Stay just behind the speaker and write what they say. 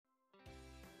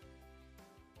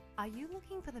Are you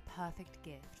looking for the perfect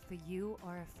gift for you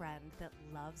or a friend that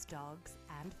loves dogs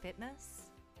and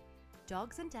fitness?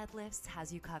 Dogs and Deadlifts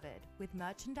has you covered with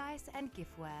merchandise and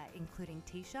giftware including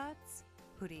t-shirts,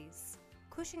 hoodies,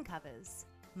 cushion covers,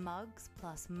 mugs,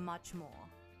 plus much more.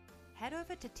 Head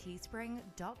over to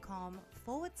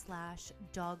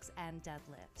teespring.com/dogs and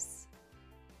deadlifts.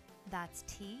 That's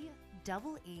TEE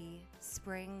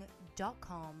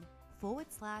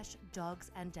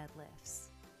spring.com/dogs and deadlifts.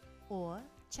 Or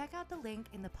check out the link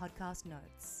in the podcast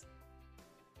notes.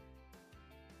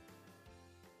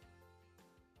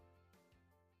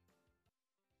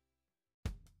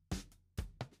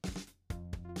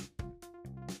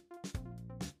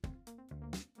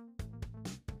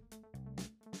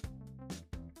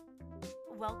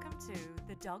 Welcome to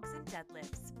the Dogs and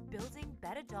Deadlifts Building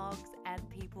Better Dogs and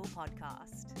People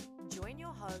podcast. Join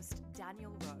your host,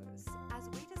 Daniel Rose, as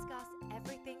we discuss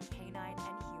everything canine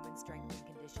and human strength and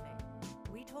conditioning.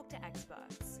 We talk to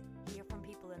experts, hear from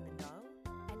people in the know,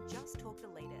 and just talk the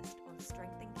latest on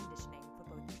strength and conditioning for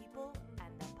both people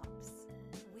and their pups.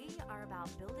 We are about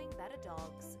building better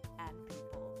dogs and people.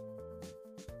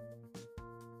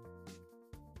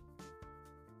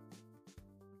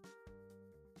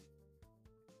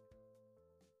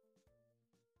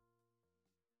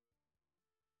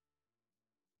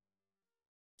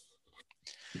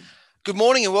 Good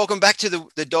morning and welcome back to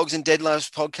the Dogs and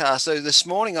Deadlifts podcast. So this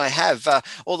morning I have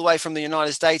all the way from the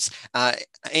United States,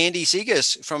 Andy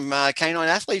Sigas from Canine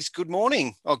Athletes. Good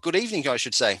morning, or good evening, I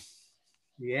should say.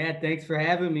 Yeah, thanks for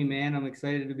having me, man. I'm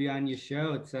excited to be on your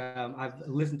show. It's I've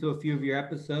listened to a few of your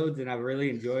episodes and I've really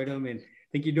enjoyed them, and I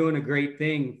think you're doing a great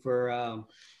thing for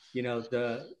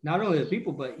the not only the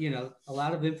people, but a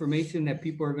lot of information that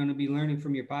people are going to be learning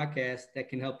from your podcast that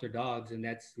can help their dogs, and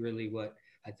that's really what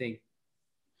I think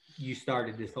you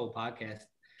started this whole podcast.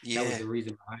 Yeah. That was the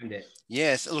reason behind it.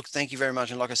 Yes. Look, thank you very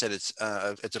much. And like I said, it's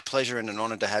a pleasure and an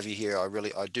honor to have you here.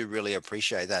 I do really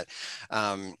appreciate that.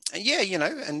 I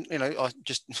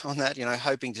just on that,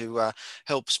 hoping to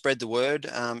help spread the word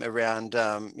around,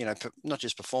 not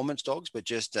just performance dogs, but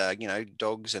just,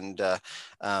 dogs and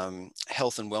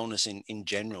health and wellness in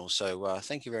general. So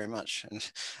thank you very much. And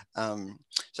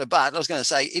but I was going to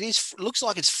say, looks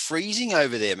like it's freezing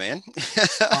over there, man.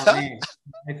 Oh, man,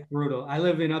 it's brutal. I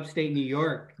live in upstate New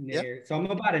York, so I'm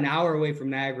about an hour away from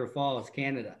Niagara Falls,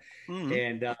 Canada. Mm-hmm.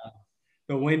 And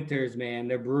the winters, man,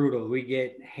 they're brutal. We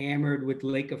get hammered with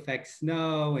lake effect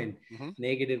snow and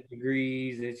negative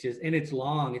degrees. It's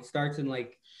long. It starts in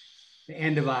like the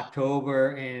end of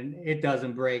October and it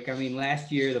doesn't break. I mean,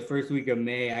 last year, the first week of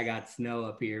May, I got snow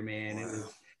up here, man. Wow. It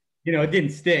was, it didn't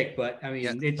stick, but I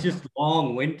mean, It's just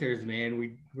long winters, man.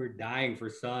 We're dying for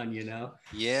sun,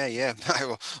 Yeah.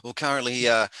 Well, currently,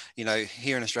 here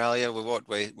in Australia,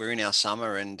 we're in our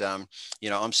summer, and I'm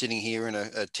sitting here in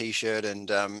a t-shirt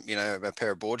and a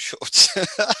pair of board shorts.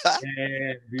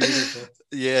 Yeah, beautiful.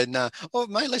 Yeah, no. Oh,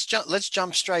 mate, let's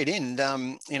jump straight in.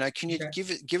 Can you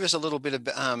give us a little bit of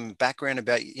background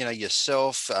about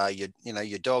yourself, your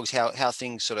dogs, how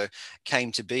things sort of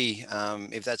came to be,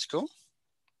 if that's cool?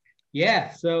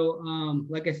 Yeah. So,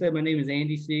 like I said, my name is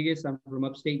Andy Sigas. I'm from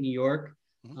upstate New York.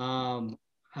 I've,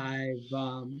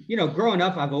 growing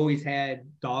up, I've always had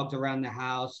dogs around the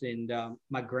house, and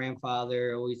my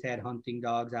grandfather always had hunting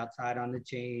dogs outside on the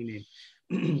chain,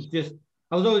 and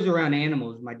I was always around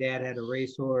animals. My dad had a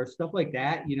racehorse, stuff like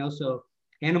that, so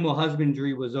animal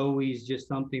husbandry was always just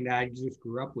something that I just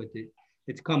grew up with.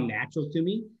 It's come natural to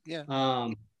me. Yeah.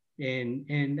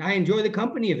 And I enjoy the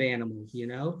company of animals,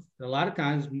 a lot of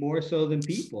times more so than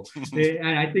people.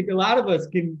 And I think a lot of us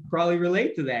can probably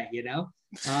relate to that, and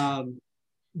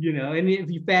if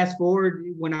you fast forward,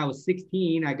 when I was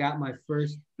 16, I got my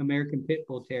first American Pit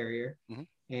Bull Terrier.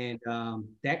 And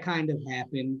that kind of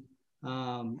happened.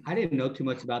 I didn't know too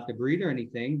much about the breed or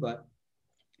anything, but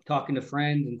talking to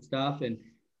friends and stuff, and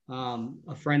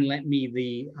a friend lent me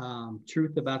the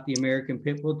Truth About the American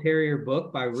Pit Bull Terrier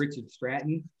book by Richard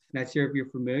Stratton. Not sure if you're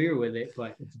familiar with it,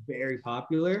 but it's very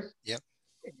popular. Yep.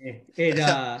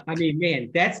 I mean,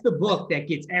 man, that's the book that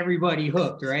gets everybody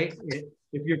hooked, right?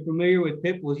 If you're familiar with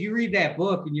pit bulls, you read that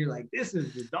book and you're like, this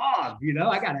is the dog,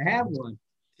 I got to have one.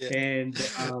 Yeah. And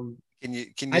can you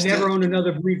I never owned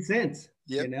another breed since.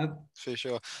 Yep, for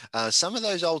sure. Some of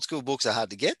those old school books are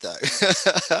hard to get, though.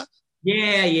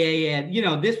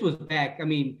 Yeah. This was back. I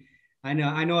mean, I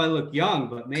know I look young,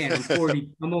 but man, I'm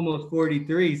 40, I'm almost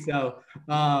 43. So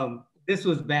this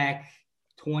was back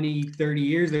 20, 30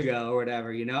 years ago or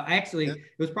whatever, Actually, It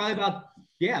was probably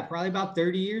about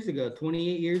 30 years ago,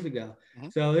 28 years ago.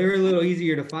 So they were a little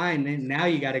easier to find. And now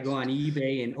you got to go on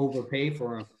eBay and overpay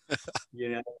for them.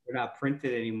 They're not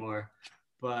printed anymore.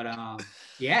 But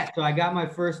yeah, so I got my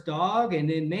first dog, and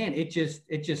then man, it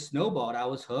just snowballed. I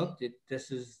was hooked.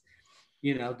 This is,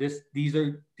 you know,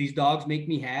 these dogs make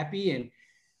me happy. And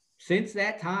since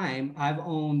that time, I've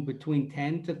owned between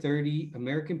 10 to 30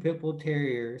 American Pit Bull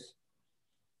Terriers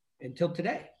until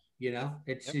today. You know,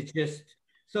 it's just,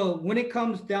 so when it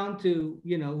comes down to,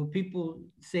 you know, when people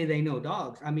say they know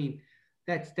dogs, I mean,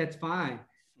 that's fine.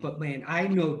 But man, I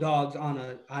know dogs on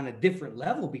a different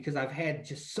level because I've had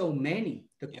just so many,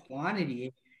 the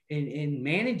quantity and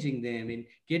managing them and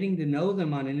getting to know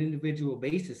them on an individual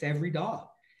basis, every dog,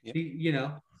 you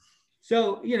know.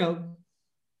 So, you know,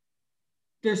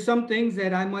 there's some things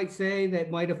that I might say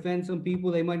that might offend some people.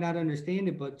 They might not understand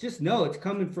it, but just know it's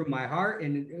coming from my heart.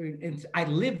 And I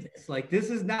live this. Like,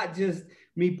 this is not just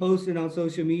me posting on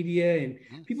social media, and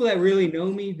people that really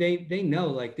know me, they know,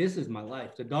 like, this is my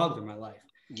life. The dogs are my life.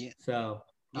 Yeah. So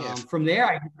from there,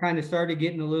 I kind of started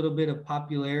getting a little bit of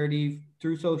popularity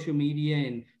through social media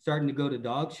and starting to go to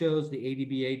dog shows, the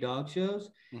ADBA dog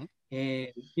shows. And,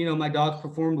 you know, my dogs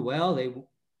performed well.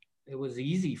 It was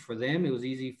easy for them. It was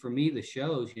easy for me, the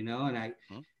shows, you know, and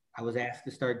I was asked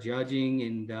to start judging.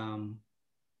 And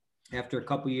after a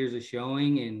couple years of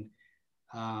showing, and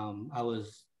I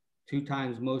was 2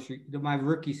 times my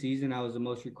rookie season, I was the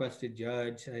most requested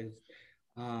judge. I was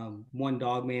won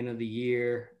Dog Man of the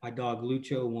Year. My dog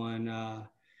Lucho won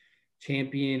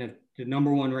champion of the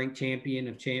 #1 ranked champion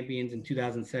of champions in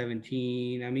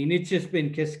 2017. I mean, it's just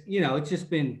been, you know, it's just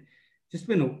been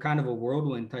a kind of a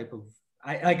whirlwind type of.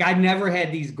 I never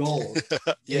had these goals.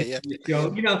 Yeah.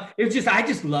 So, you know, it's just, I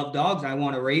just love dogs. I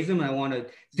want to raise them. I want to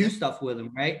do stuff with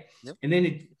them. Right. And then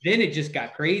it just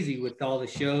got crazy with all the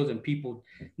shows and people.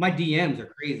 My DMs are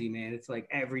crazy, man. It's like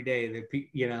every day,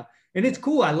 you know, and it's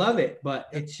cool. I love it, but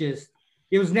it's just,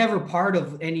 it was never part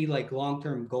of any like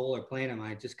long-term goal or plan of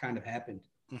mine. It just kind of happened.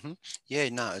 Yeah,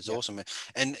 no, it's awesome, man.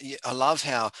 And I love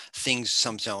how things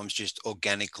sometimes just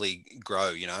organically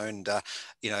grow, you know. And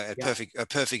you know, a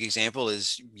perfect example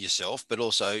is yourself, but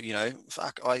also, you know,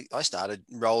 fuck, I started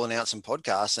rolling out some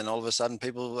podcasts, and all of a sudden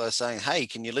people are saying, hey,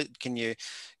 can you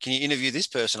interview this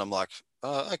person? I'm like,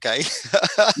 oh, okay.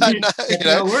 No, you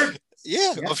know.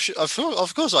 Yeah,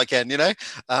 of course I can, you know.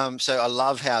 So I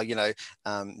love how, you know,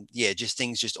 just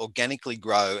things just organically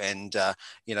grow. And,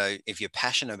 you know, if you're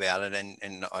passionate about it,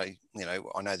 and I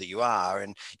know that you are,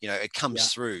 and, you know, it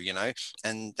comes through, you know,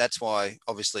 and that's why,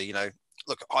 obviously, you know,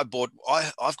 look, I've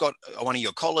got one of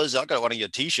your collars. I got one of your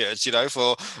t-shirts, you know,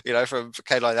 from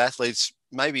K-Line Athletes,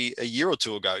 maybe a year or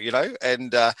 2 ago, you know,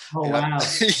 and, wow.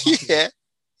 Yeah.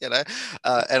 You know,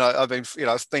 and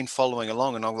I've been following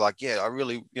along, and I'm like, I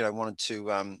really, you know, wanted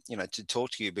to, you know, to talk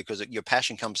to you because your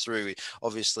passion comes through,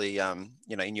 obviously,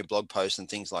 you know, in your blog posts and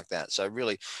things like that. So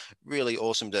really, really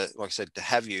awesome to, like I said, to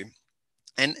have you.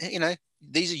 And, you know,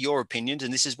 these are your opinions,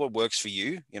 and this is what works for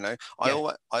you. You know,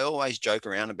 I always joke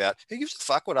around about who gives a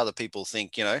fuck what other people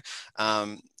think, you know.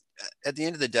 At the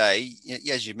end of the day,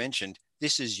 as you mentioned,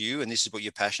 this is you, and this is what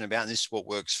you're passionate about, and this is what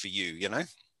works for you, you know.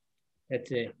 That's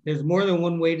it. There's more than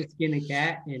one way to skin a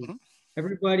cat, and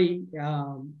everybody,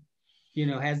 you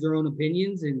know, has their own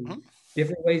opinions and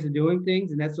different ways of doing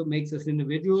things, and that's what makes us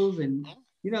individuals. And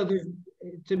you know,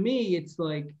 to me, it's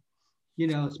like, you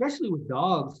know, especially with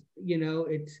dogs, you know,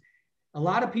 it's a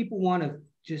lot of people want to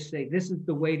just say this is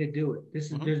the way to do it.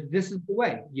 This is the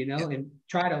way, you know, and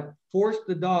try to force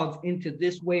the dogs into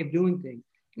this way of doing things.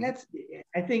 And that's,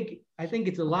 I think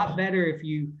it's a lot better if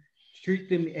you treat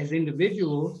them as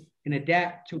individuals and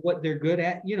adapt to what they're good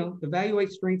at, you know,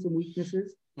 evaluate strengths and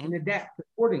weaknesses and adapt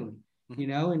accordingly, you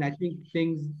know. And I think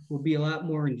things will be a lot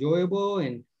more enjoyable.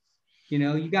 And, you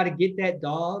know, you got to get that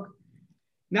dog.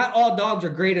 Not all dogs are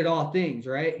great at all things,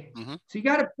 right? So you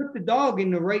got to put the dog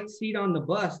in the right seat on the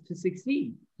bus to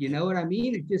succeed. You know what I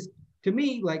mean? It just, to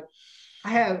me, like, I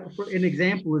have, for an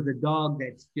example, is a dog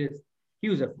that's just, he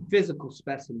was a physical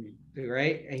specimen,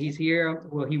 right? And he's here,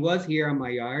 well, he was here on my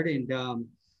yard, and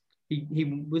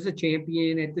he was a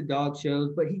champion at the dog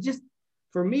shows, but he just,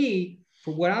 for me,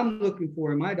 for what I'm looking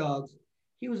for in my dogs,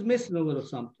 he was missing a little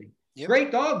something.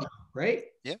 Great dog, right?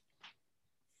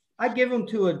 I give him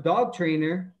to a dog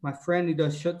trainer, my friend who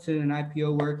does Schutzen and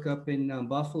IPO work up in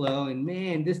Buffalo. And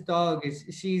man, this dog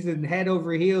she's in head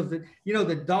over heels. You know,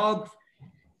 the dog,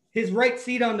 his right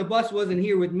seat on the bus wasn't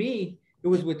here with me. It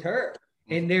was with her.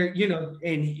 and they're, you know,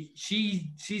 and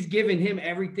she's giving him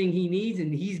everything he needs,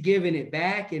 and he's giving it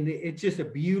back, and it's just a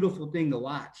beautiful thing to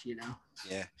watch, you know.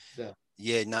 Yeah. So.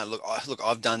 Yeah, no, look,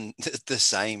 I've done the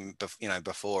same, you know,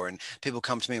 before, and people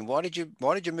come to me and why did you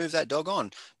move that dog on?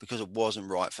 Because it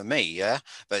wasn't right for me, yeah.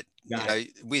 But you know,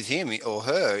 with him or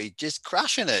her, he's just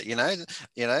crushing it, you know,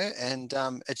 and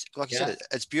it's like you said,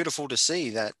 it's beautiful to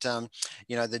see that,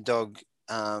 you know, the dog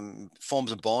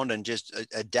forms a bond and just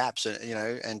adapts, you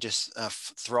know, and just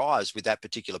thrives with that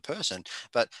particular person.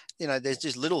 But you know, there's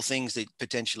just little things that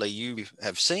potentially you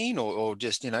have seen, or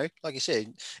just, you know, like you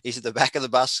said, he's at the back of the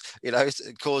bus, you know,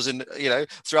 causing, you know,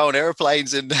 throwing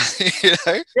airplanes and you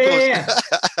know. Yeah.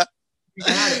 You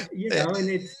got it. You know, and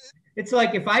it's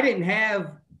like if I didn't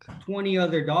have 20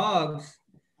 other dogs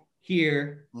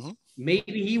here,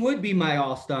 maybe he would be my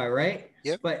all-star, right?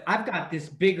 Yep. But I've got this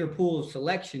bigger pool of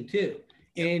selection too.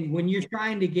 Yep. And when you're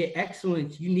trying to get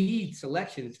excellence, you need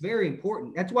selection. It's very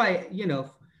important. That's why, you know,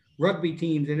 rugby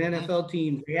teams and NFL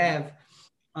teams, they have,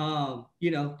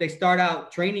 you know, they start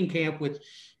out training camp with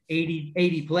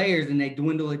 80 players and they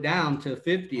dwindle it down to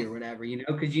 50 or whatever, you know,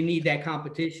 because you need that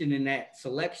competition and that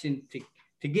selection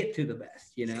to get to the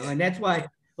best, you know. And that's why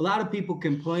a lot of people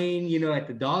complain, you know, at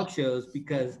the dog shows,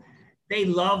 because they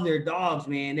love their dogs,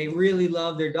 man. They really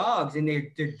love their dogs, and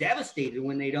they're devastated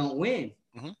when they don't win.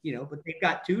 You know, but they've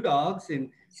got 2 dogs and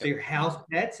they're house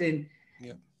pets. And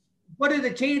what are the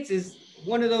chances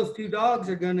one of those 2 dogs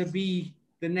are going to be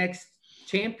the next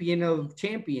champion of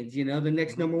champions, you know, the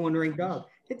next number 1 ranked dog?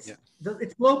 It's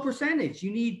low percentage.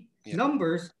 You need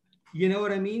numbers. You know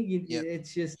what I mean?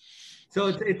 It's just, so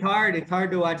it's hard. It's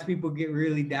hard to watch people get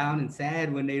really down and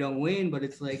sad when they don't win, but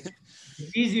it's like,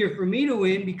 it's easier for me to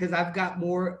win because I've got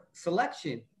more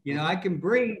selection. You know, I can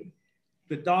bring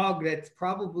the dog that's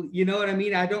probably, you know what I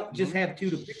mean? I don't just have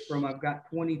 2 to pick from. I've got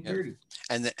 20, 30.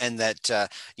 And that,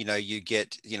 you know, you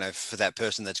get, you know, for that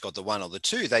person that's got the 1 or the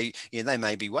 2, they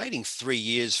may be waiting 3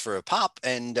 years for a pup.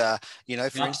 And, you know,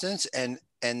 for instance, and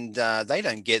they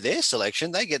don't get their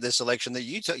selection. They get the selection that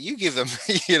you give them,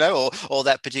 you know, or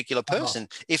that particular person,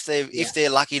 if they're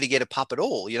lucky to get a pup at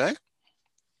all, you know.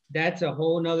 That's a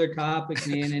whole nother topic,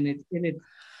 man. And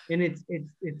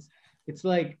it's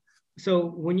like, so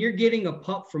when you're getting a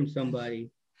pup from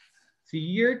somebody, so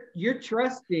you're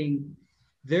trusting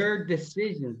their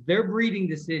decisions, their breeding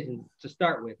decisions to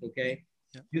start with, okay?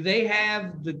 Do they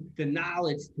have the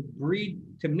knowledge to breed,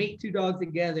 to mate 2 dogs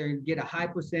together and get a high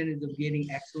percentage of getting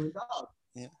excellent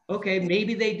dogs? Okay,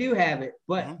 maybe they do have it,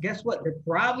 but guess what? They're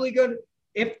probably going to,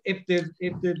 if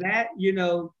they're that, you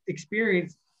know,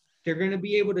 experienced, they're going to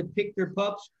be able to pick their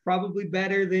pups probably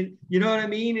better than, you know what I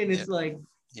mean? And it's like,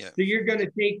 so you're going to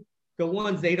take the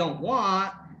ones they don't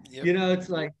want. You know, it's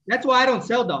like, that's why I don't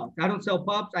sell dogs. I don't sell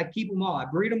pups. I keep them all. I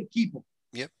breed them, keep them.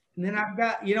 And then I've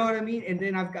got, you know what I mean? And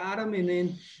then I've got them, and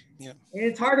then and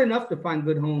it's hard enough to find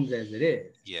good homes as it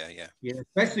is. You know,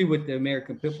 especially with the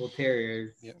American Pit Bull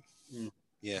Terriers. You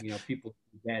know, people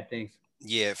do bad things.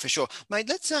 Yeah, for sure, mate.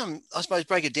 Let's I suppose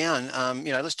break it down.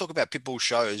 You know, let's talk about pit bull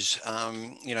shows.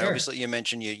 You know, obviously you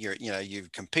mentioned you know,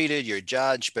 you've competed, you're a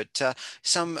judge, but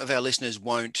some of our listeners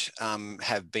won't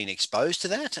have been exposed to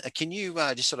that. Can you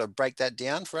just sort of break that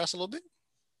down for us a little bit?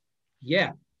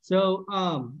 Yeah. So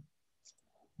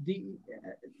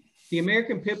the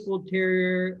American Pit Bull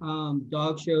Terrier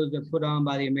dog shows are put on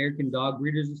by the American Dog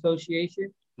Breeders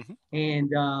Association,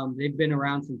 and they've been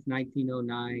around since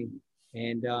 1909.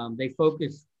 And they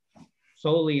focus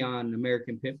solely on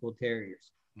American Pit Bull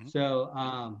Terriers.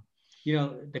 So, you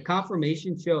know, the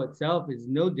conformation show itself is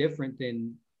no different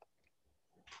than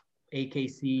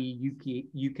AKC,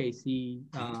 UKC,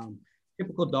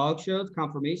 typical dog shows,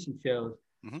 conformation shows.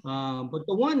 But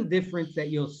the one difference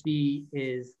that you'll see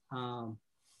is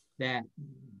that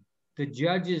the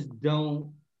judges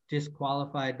don't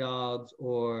disqualify dogs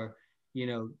or, you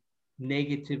know,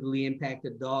 negatively impact a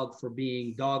dog for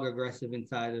being dog aggressive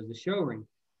inside of the show ring.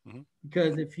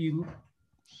 Because if you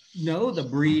know the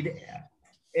breed,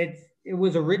 its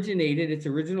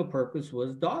original purpose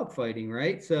was dog fighting,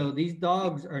 right? So these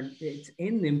dogs it's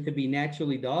in them to be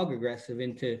naturally dog aggressive,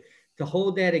 and to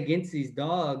hold that against these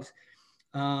dogs,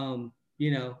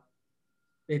 you know,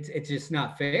 it's just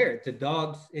not fair. The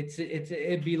dogs,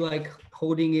 it'd be like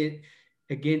holding it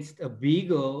against a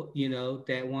beagle, you know,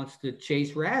 that wants to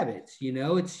chase rabbits. You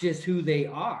know, it's just who they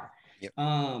are.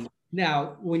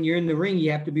 Now, when you're in the ring,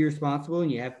 you have to be responsible,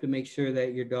 and you have to make sure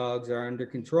that your dogs are under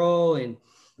control and,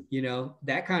 you know,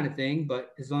 that kind of thing.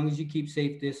 But as long as you keep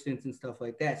safe distance and stuff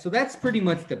like that. So that's pretty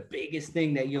much the biggest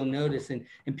thing that you'll notice. And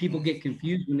people get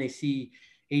confused when they see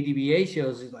ADBA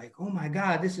shows. It's like, oh my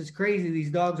God, this is crazy.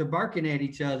 These dogs are barking at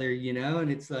each other, you know?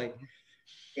 And it's like,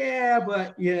 Yeah,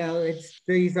 but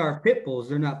these are pit bulls,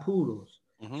 they're not poodles.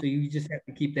 Hmm. So you just have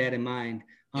to keep that in mind.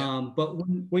 Yeah. But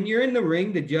when you're in the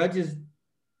ring, the judge is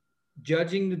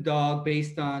judging the dog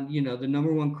based on, the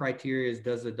number one criteria is,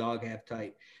 does the dog have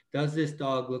type? Does this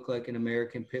dog look like an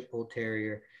American Pit Bull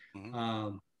Terrier? Hmm.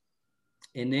 Um,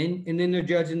 and then they're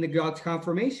judging the dog's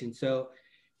conformation. So,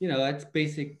 that's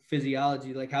basic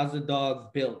physiology. Like, how's the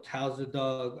dog built? How's the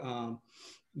dog,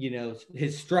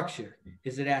 his structure?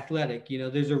 Is it athletic?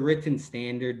 There's a written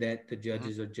standard that the Hmm.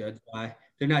 judges are judged by.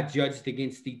 They're not judged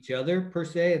against each other per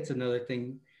se. It's another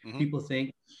thing Hmm. people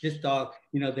think. This dog,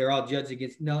 they're all judged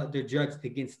against. No, they're judged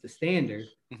against the standard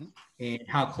Hmm. and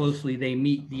how closely they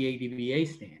meet the ADVA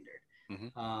standard.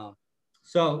 Hmm. Um,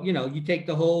 so, you take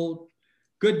the whole,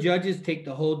 good judges take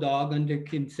the whole dog under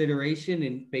consideration,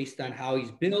 and based on how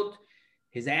he's built,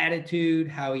 his attitude,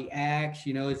 how he acts,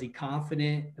 is he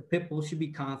confident? The pit bull should be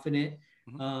confident.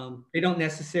 Hmm. They don't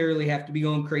necessarily have to be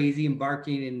going crazy and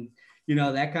barking and,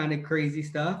 that kind of crazy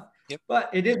stuff. Yep. But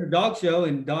it is a dog show,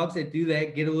 and dogs that do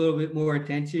that get a little bit more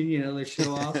attention, they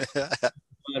show off. But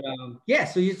yeah,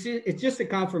 so it's just a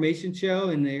confirmation show,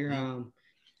 and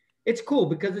it's cool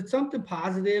because it's something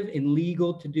positive and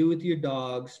legal to do with your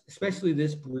dogs, especially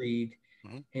this breed,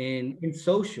 Hmm. and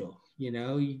social.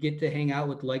 You get to hang out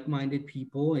with like-minded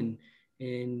people, and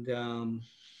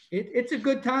it's a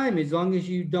good time as long as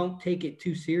you don't take it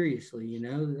too seriously.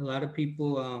 A lot of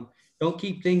people don't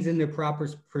keep things in their proper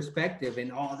perspective,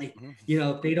 and Hmm.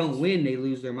 if they don't win, they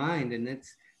lose their mind, and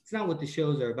it's not what the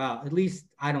shows are about. At least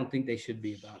I don't think they should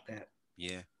be about that.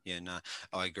 Yeah, yeah, no,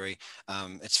 I agree.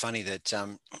 It's funny that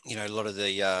a lot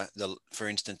of for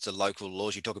instance, the local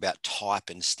laws. You talk about type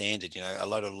and standard. A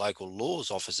lot of local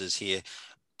laws officers here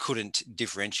couldn't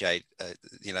differentiate,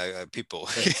 people.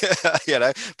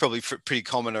 Probably pretty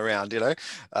common around.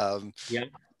 Um, Yeah.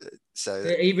 so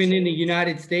Even in the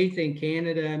United States and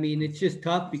Canada, I mean, it's just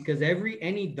tough because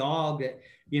any dog that,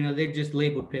 they're just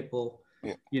labeled pit bull,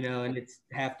 yeah. and it's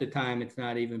half the time it's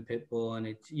not even pit bull, and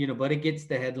it's, but it gets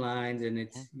the headlines, and Mhm.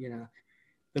 it's, the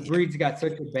Yeah, breed's got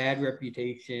such a bad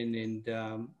reputation, and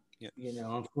yeah,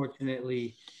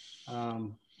 unfortunately,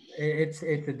 um, it's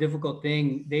a difficult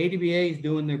thing. The ADBA is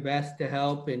doing their best to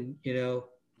help, and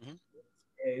mhm,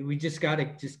 we just got to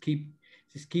just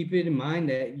keep it in mind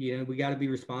that we got to be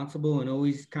responsible and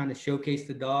always kind of showcase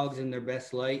the dogs in their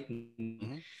best light, and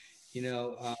mhm, you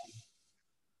know um,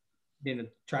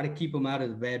 try to keep them out of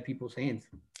the bad people's hands.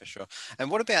 for sure. And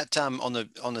what about on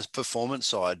the performance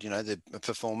side? The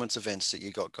performance events that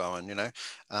you got going. Um,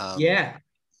 Yeah,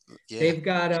 yeah.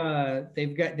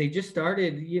 they just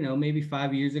started, maybe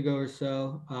 5 years ago or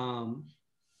so,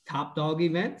 top dog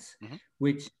events, Hmm.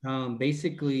 which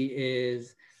basically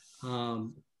is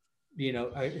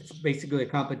it's basically a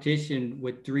competition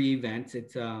with three events.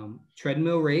 It's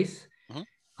treadmill race,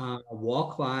 Hmm.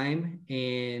 wall climb,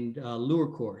 and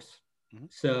lure course. Hmm.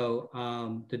 So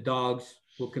the dogs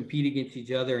will compete against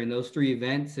each other in those three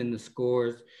events, and the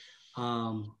scores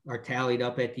are tallied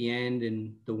up at the end,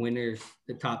 and the winners,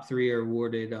 the top three, are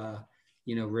awarded,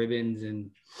 ribbons.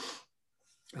 And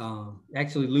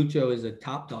actually, Lucho is a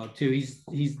top dog too. He's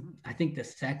I think the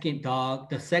second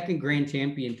grand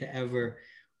champion to ever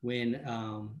win,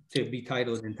 to be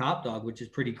titled in top dog, which is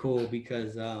pretty cool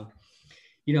because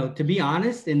to be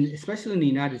honest, and especially in the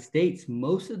United States,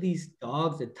 most of these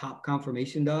dogs, the top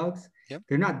conformation dogs, Yep.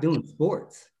 they're not doing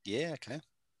sports. Yeah. Okay.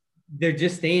 They're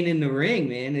just staying in the ring,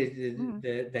 man. Mm.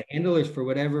 The handlers, for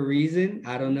whatever reason,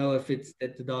 I don't know if it's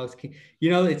that the dogs can,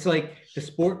 it's like the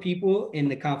sport people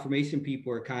and the conformation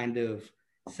people are kind of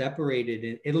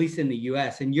separated, at least in the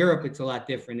US. In Europe, it's a lot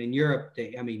different. In Europe,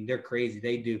 they're crazy.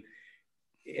 They do,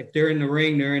 if they're in the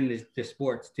ring, they're in the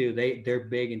sports too. They're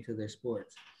big into their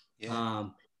sports. Yeah.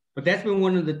 Um, but that's been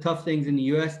one of the tough things in the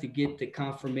US to get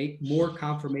more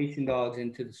conformation dogs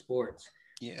into the sports.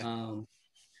 Yeah. Um,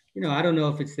 I don't know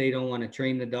if it's they don't want to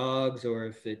train the dogs, or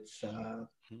if it's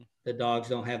Mhm. the dogs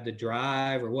don't have the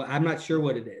drive, or what. I'm not sure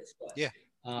what it is, Yeah.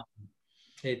 but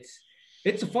it's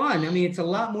it's fun. I mean, it's a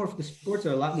lot more. The sports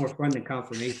are a lot more fun than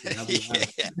conformation. I'll be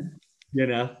honest. Yeah. You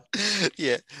know.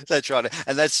 Yeah, that's right.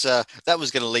 And that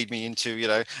was going to lead me into,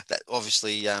 that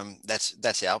obviously,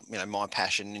 that's our, my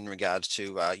passion in regards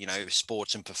to,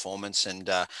 sports and performance, and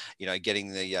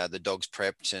getting the dogs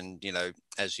prepped, and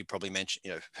as you probably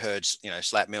mentioned, herds,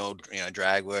 slap milled,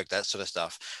 drag work, that sort of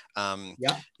stuff.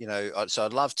 Yeah. So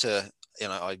I'd love to,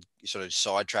 I sort of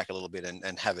sidetrack a little bit,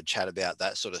 and have a chat about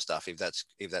that sort of stuff, if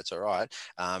that's all right.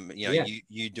 Yeah.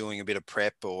 You doing a bit of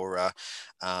prep, or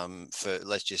for,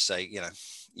 let's just say,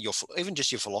 even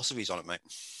just your philosophies on it, mate.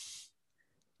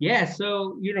 Yeah.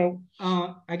 So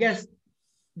I guess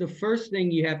the first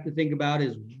thing you have to think about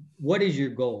is what is your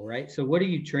goal, right? So what are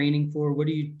you training for? What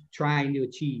are you trying to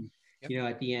achieve,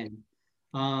 Yep. at the end?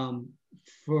 Um,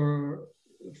 for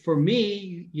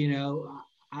me,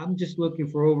 I'm just looking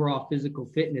for overall physical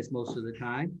fitness most of the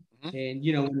time. Mhm.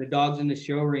 And, when the dog's in the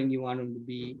show ring, you want them to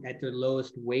be at their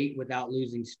lowest weight without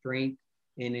losing strength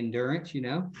and endurance,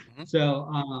 Mhm. So,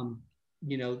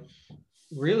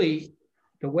 really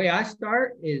the way I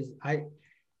start is I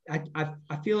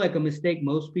feel like a mistake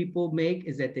most people make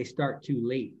is that they start too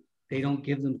late. They Mhm. don't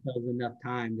give themselves enough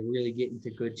time to really get into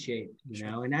good shape,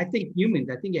 Sure. And I think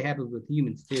it happens with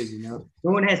humans too,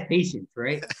 No one has patience,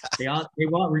 right? They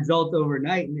want results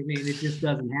overnight, and it just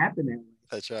doesn't happen that way.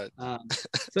 That's right.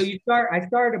 So I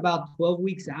started about 12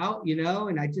 weeks out, and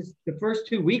the first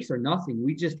 2 weeks are nothing.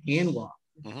 We just hand walk.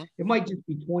 Mhm. It might just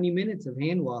be 20 minutes of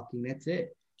hand walking. That's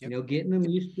it. Yep. Getting them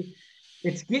used to,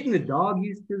 it's getting the dog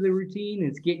used to the routine.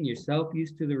 It's getting yourself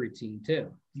used to the routine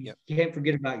too. You Yep. can't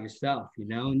forget about yourself,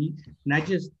 and I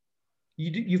just,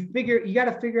 you got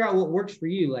to figure out what works for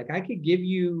you. Like I could give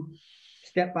you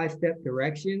step-by-step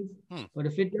directions, but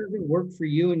if it doesn't work for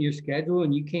you and your schedule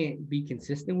and you can't be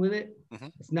consistent with it,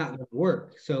 Mhm. it's not going to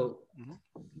work. So Mhm.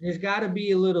 there's got to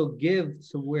be a little give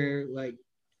to where like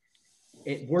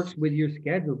it works with your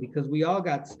schedule, because we all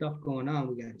got stuff going on.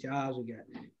 We got jobs,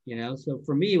 so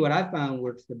for me, what I found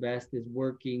works the best is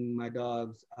working my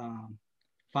dogs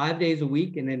 5 days a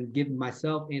week and then giving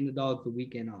myself and the dogs the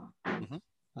weekend off. Mhm.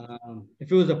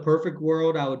 If it was a perfect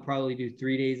world, I would probably do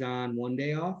 3 days on, 1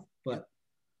 day off, but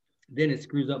then it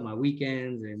screws up my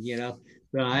weekends, and so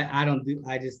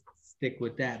I just stick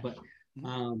with that. But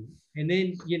and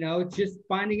then it's just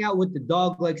finding out what the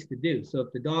dog likes to do. So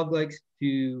if the dog likes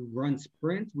to run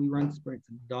sprints, we run sprints.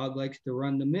 If the dog likes to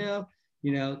run the mill,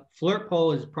 flirt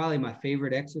pole is probably my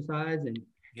favorite exercise, and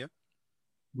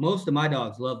most of my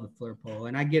dogs love the flirt pole,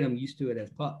 and I get them used to it as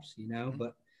pups,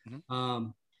 But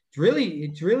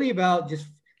it's really about just,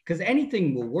 because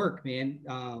anything will work, man.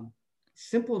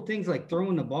 Simple things like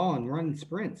throwing the ball and running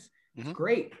sprints. It's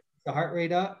great. The heart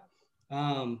rate up.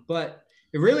 But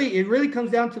it really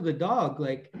comes down to the dog.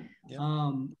 Like,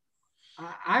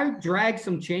 I drag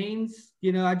some chains,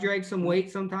 I drag some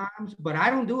weight sometimes, but I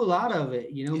don't do a lot of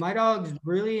it. My dogs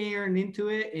really aren't into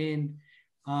it. And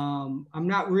I'm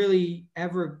not really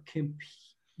ever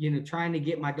trying to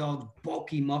get my dog's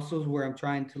bulky muscles where I'm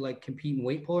trying to like compete in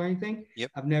weight pull or anything.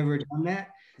 I've never done that.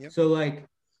 So like,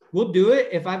 we'll do it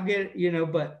if I get,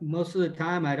 but most of the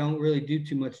time I don't really do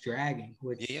too much dragging,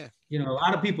 which, a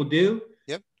lot of people do.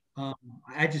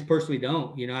 I just personally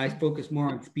don't, I focus more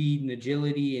on speed and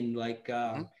agility, and like,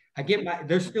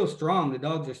 they're still strong. The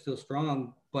dogs are still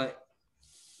strong, but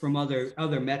from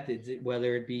other methods,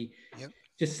 whether it be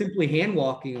just simply hand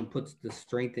walking and puts the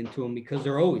strength into them, because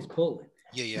they're always pulling.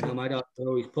 My dogs are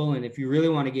always pulling. If you really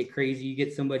want to get crazy, you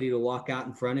get somebody to walk out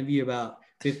in front of you about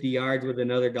 50 yards with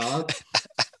another dog.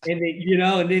 And they,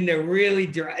 and then they're really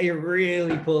dry, you're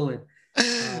really pulling.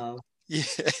 So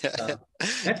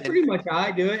that's pretty much how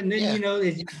I do it. And then,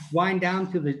 as you wind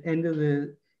down to the end of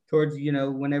towards,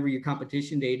 whenever your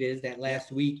competition date is, that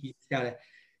last week, you just gotta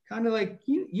kind of like,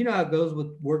 how it goes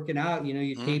with working out,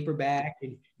 you taper back,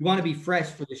 and you want to be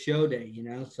fresh for the show day,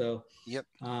 so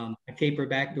I taper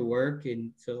back to work.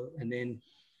 And and then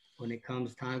when it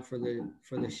comes time for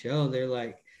the show,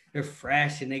 they're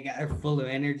fresh, and they're full of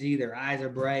energy. Their eyes are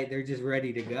bright. They're just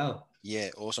ready to go.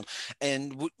 Yeah, awesome.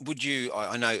 And would you?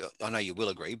 I know you will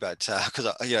agree, but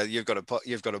because you've got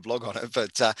a blog on it,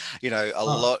 but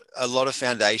a lot of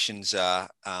foundations are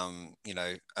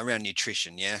around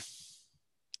nutrition. Yeah.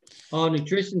 Oh,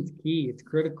 nutrition's key. It's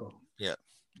critical. Yeah.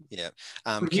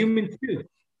 For humans too.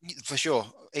 For sure,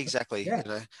 exactly.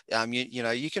 Yeah.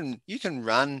 You can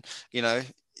run.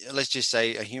 Let's just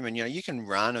say a human. You can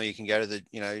run, or you can go to the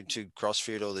to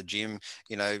CrossFit or the gym.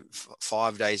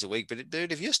 5 days a week. But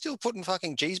dude, if you're still putting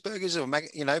fucking cheeseburgers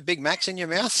or Big Macs in your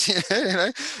mouth,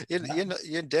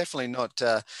 you're definitely not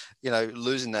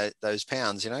losing those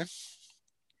pounds.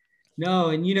 No,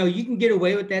 and you can get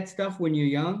away with that stuff when you're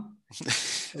young.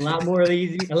 a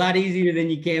lot easier than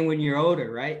you can when you're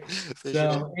older, right?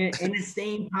 So, and the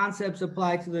same concepts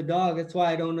apply to the dog. That's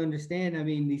why I don't understand. I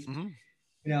mean, these,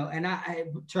 and I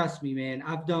trust me, man,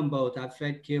 I've done both. I've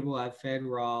fed kibble, I've fed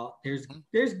raw. There's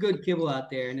good kibble out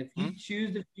there. And if you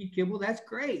choose to feed kibble, that's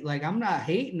great. Like, I'm not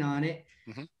hating on it,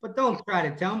 but don't try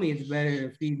to tell me it's better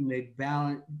than feeding the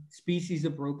balanced, species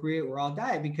appropriate raw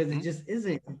diet, because it just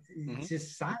isn't. It's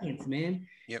just science, man.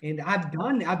 And I've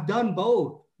done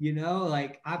both.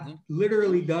 Like, I've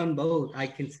literally done both. I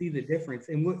can see the difference.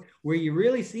 And where you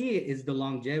really see it is the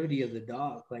longevity of the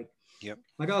dog. Like, Yep.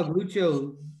 My dog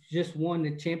Lucho just won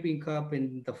the Champion Cup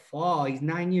in the fall. He's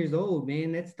 9 years old,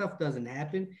 man. That stuff doesn't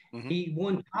happen. Mm-hmm. He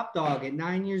won Top Dog at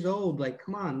 9 years old. Like,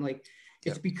 come on, like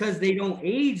it's Yep. because they don't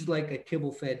age like a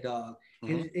kibble fed dog.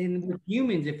 Mm-hmm. And with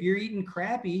humans, if you're eating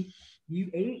crappy, you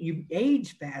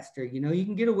age faster. You know, you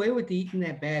can get away with eating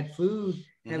that bad food,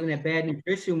 Mm-hmm. having that bad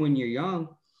nutrition when you're young.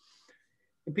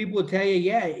 And people will tell you,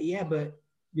 yeah, but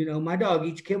you know, my dog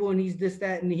eats kibble and he's this,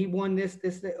 that, and he won this,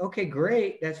 that. Okay,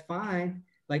 great. That's fine.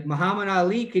 Like Muhammad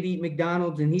Ali could eat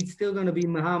McDonald's and he's still going to be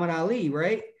Muhammad Ali,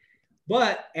 right?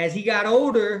 But as he got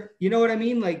older, you know what I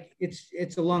mean? Like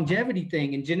it's a longevity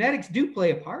thing, and genetics do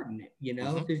play a part in it, you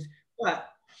know. Mm-hmm. But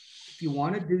if you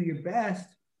want to do your best,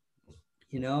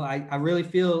 you know, I really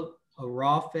feel a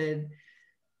raw fed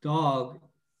dog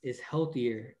is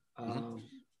healthier. Mm-hmm.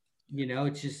 You know,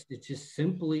 it's just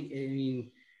simply, I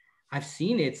mean, I've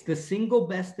seen it. It's the single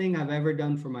best thing I've ever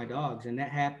done for my dogs. And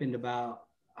that happened about,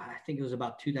 I think it was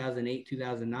about 2008,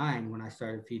 2009 when I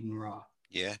started feeding raw.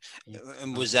 Yeah.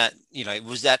 And was that, you know,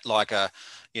 was that like a,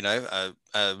 you know,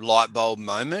 a light bulb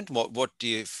moment? What do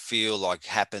you feel like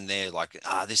happened there? Like,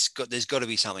 there's got to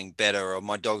be something better, or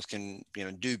my dogs can, you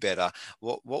know, do better.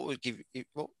 What would give you,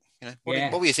 what, you know,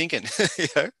 what were you thinking? You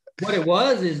know? What it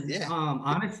was is, Yeah.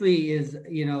 honestly, is,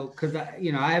 you know, because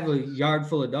I have a yard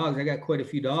full of dogs. I got quite a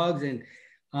few dogs, and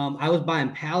I was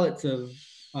buying pallets of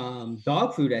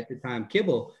dog food at the time,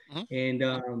 kibble, Mm-hmm.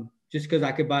 and just because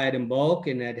I could buy it in bulk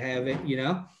and I'd have it, you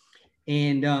know.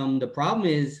 And the problem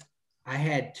is, I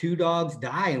had 2 dogs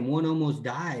die, and one almost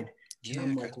died. Yeah.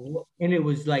 And I'm like, what? And it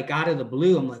was like out of the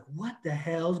blue. I'm like, what the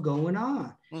hell's going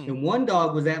on? Mm. And one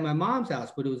dog was at my mom's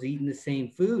house, but it was eating the same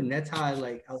food, and that's how I was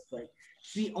like,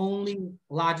 it's the only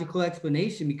logical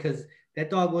explanation, because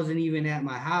that dog wasn't even at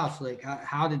my house. Like,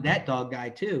 how did that dog die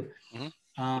too?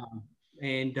 Mm-hmm.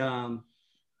 And I'm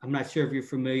not sure if you're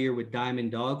familiar with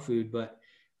Diamond Dog Food, but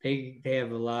they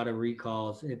have a lot of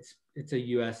recalls. It's a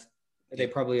U.S. They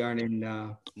probably aren't in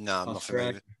No, I'm not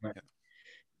Australia. familiar. But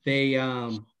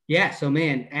they so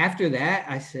man, after that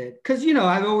I said, because you know,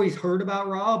 I've always heard about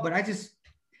raw, but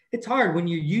it's hard when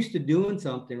you're used to doing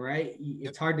something, right?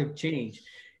 It's hard to change.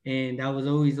 And I was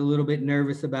always a little bit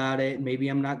nervous about it. Maybe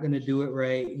I'm not going to do it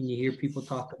right. And you hear people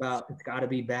talk about it's got to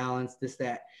be balanced, this,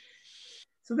 that.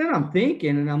 So then I'm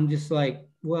thinking, and I'm just like,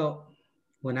 well,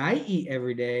 when I eat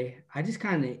every day, I just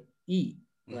kind of eat.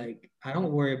 Mm-hmm. Like, I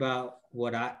don't worry about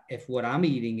if what I'm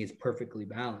eating is perfectly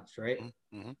balanced, right?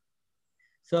 Mm-hmm.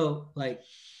 So, like,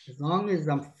 as long as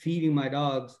I'm feeding my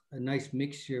dogs a nice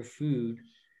mixture of food,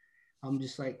 I'm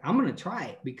just like, I'm going to try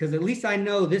it, because at least I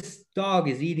know this dog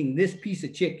is eating this piece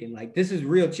of chicken. Like, this is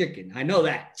real chicken. I know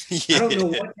that. Yeah. I don't know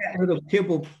what that little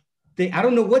kibble thing, I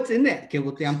don't know what's in that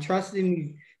kibble thing. I'm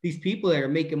trusting these people that are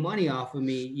making money off of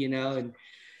me, you know? And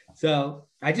so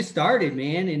I just started,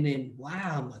 man. And then,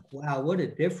 wow, I'm like, wow, what a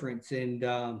difference. And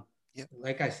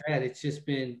like I said,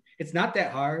 it's not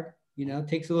that hard. You know, it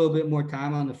takes a little bit more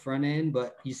time on the front end,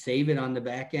 but you save it on the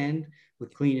back end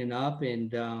with cleaning up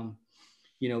and,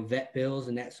 you know, vet bills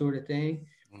and that sort of thing.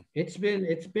 It's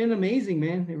been amazing,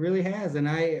 man. It really has. And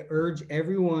I urge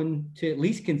everyone to at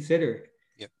least consider it.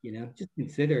 Yep. You know, just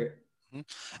consider it.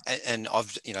 And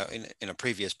I've, you know, in a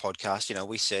previous podcast, you know,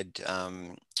 we said,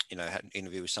 you know, had an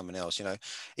interview with someone else, you know,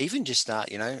 even just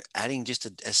start, you know, adding just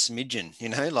a smidgen, you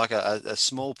know, like a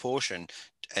small portion,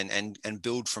 and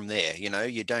build from there. You know,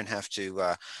 you don't have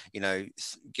to, you know,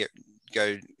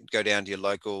 go down to your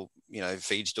local, you know,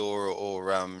 feed store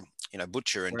or you know,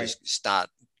 butcher and just start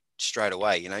straight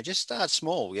away. You know, just start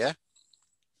small.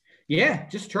 Yeah,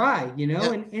 just try. You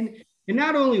know, and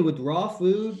not only with raw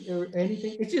food or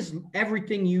anything, it's just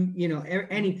everything you know,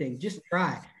 anything. Just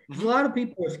try. Because a lot of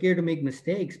people are scared to make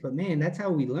mistakes, but man, that's how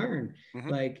we learn.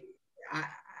 Like,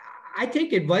 I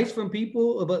take advice from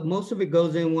people, but most of it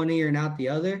goes in one ear and out the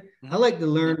other. I like to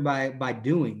learn by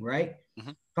doing, right?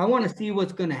 If I want to see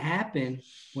what's going to happen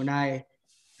when I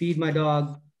feed my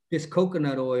dog this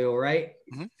coconut oil, right?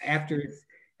 After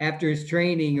his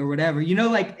training or whatever, you know,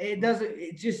 like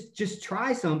it just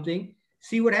try something,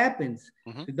 see what happens.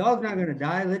 The dog's not going to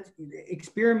die.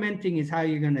 Experimenting is how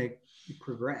you're going to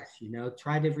progress, you know,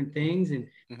 try different things and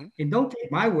don't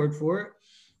take my word for it.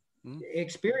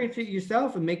 Experience it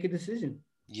yourself and make a decision.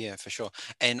 Yeah, for sure.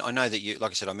 And I know that you,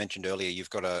 like I said, I mentioned earlier, you've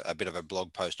got a bit of a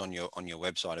blog post on your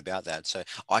website about that. So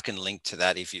I can link to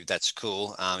that if that's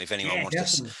cool. If anyone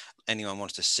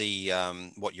wants to see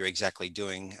what you're exactly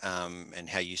doing and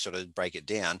how you sort of break it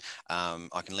down,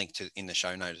 I can link to in the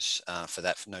show notes for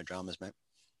that. For no dramas, mate.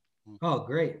 Oh,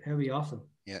 great. That'd be awesome.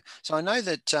 Yeah. So I know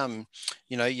that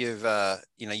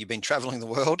you've been traveling the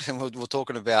world, and we're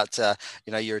talking about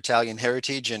your Italian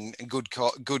heritage and good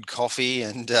coffee,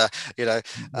 and I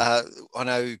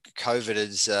know COVID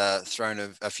has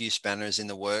thrown a few spanners in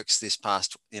the works this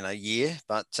past year,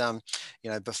 but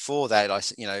before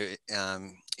that,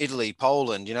 Italy,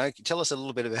 Poland. Tell us a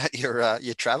little bit about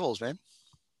your travels, man.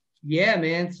 Yeah,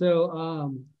 man.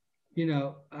 So,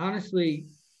 honestly,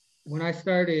 when I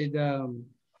started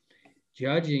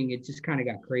judging, it just kind of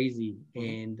got crazy, Hmm.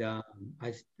 and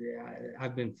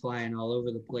I've been flying all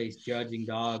over the place judging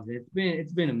dogs, and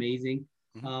it's been amazing.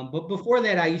 Hmm. But before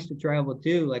that, I used to travel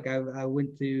too. Like I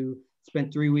went to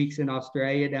spent 3 weeks in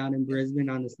Australia, down in Yep. Brisbane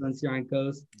on the Sunshine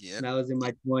Coast, Yep. and I was in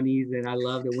my 20s, and I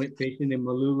loved it. Went fishing in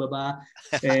Mooloolaba,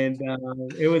 and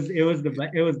it was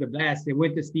the best. I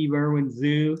went to Steve Irwin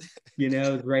Zoo. It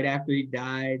was right after he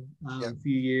died, Yep. a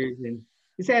few years, and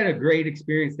just had a great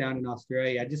experience down in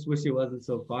Australia. I just wish it wasn't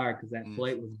so far because that Mm.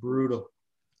 flight was brutal.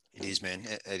 It is, man.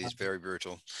 It is very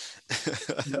brutal.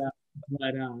 Yeah,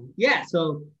 but yeah.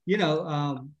 So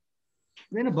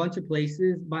been a bunch of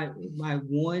places. My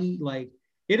one, like,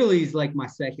 Italy's like my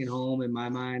second home in my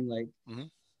mind. Like, Hmm.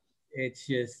 it's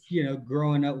just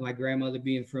growing up, my grandmother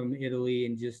being from Italy,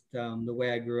 and just the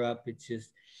way I grew up. It's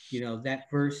just that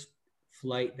first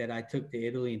flight that I took to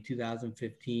Italy in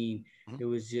 2015. It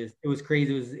was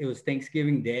crazy. It was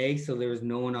Thanksgiving Day, so there was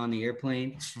no one on the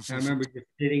airplane. I remember just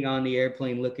sitting on the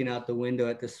airplane, looking out the window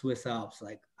at the Swiss Alps,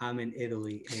 like I'm in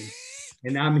Italy,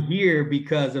 and I'm here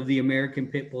because of the American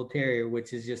Pit Bull Terrier,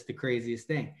 which is just the craziest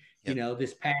thing. Yep.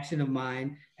 This passion of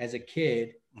mine as a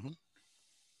kid, Hmm.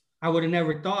 I would have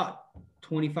never thought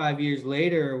 25 years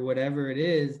later or whatever it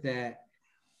is that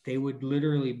they would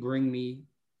literally bring me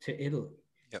to Italy,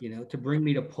 Yep. to bring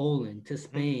me to Poland, to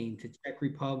Spain, to Czech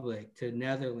Republic, to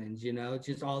Netherlands,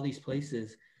 just all these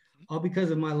places, all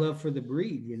because of my love for the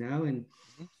breed, and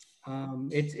Hmm.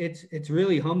 it's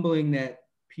really humbling that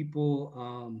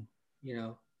people,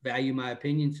 value my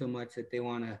opinion so much that they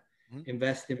want to Hmm.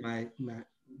 invest in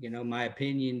my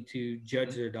opinion to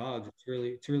judge their dogs.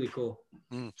 It's really cool.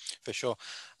 Mm, for sure.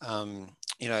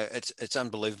 It's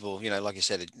unbelievable. Like you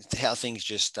said, how things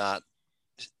just start.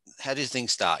 How do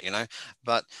things start?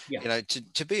 But Yeah.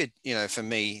 to be a, for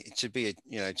me to be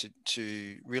a,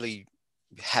 to really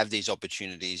have these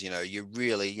opportunities, you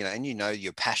really, and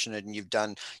you're passionate, and you've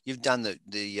done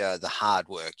the hard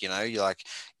work. You're like,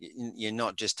 you're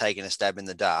not just taking a stab in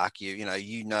the dark. You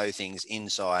know things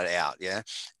inside out. Yeah.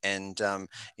 And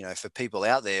for people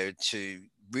out there to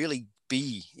really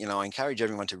be, I encourage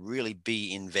everyone to really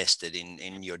be invested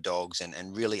in your dogs,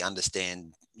 and really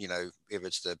understand, if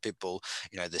it's the pit bull,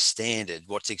 the standard,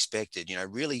 what's expected,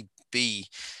 really be,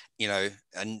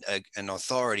 an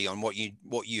authority on what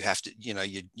you have to,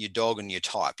 your dog and your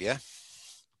type. Yeah.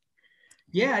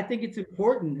 Yeah, I think it's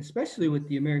important, especially with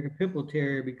the American Pit Bull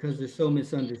Terrier, because they're so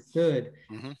misunderstood,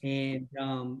 Hmm. and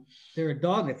they're a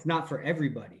dog that's not for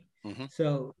everybody. Hmm.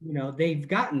 So they've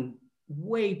gotten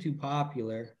way too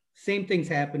popular. Same thing's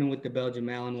happening with the Belgian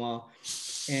Malinois,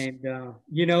 and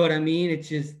you know what I mean. It's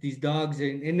just these dogs,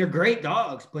 and they're great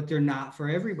dogs, but they're not for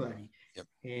everybody. Yep.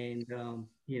 And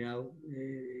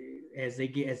as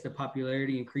the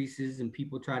popularity increases and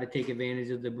people try to take advantage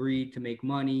of the breed to make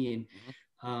money, and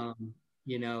Hmm.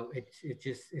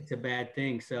 it's a bad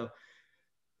thing. So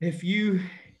if you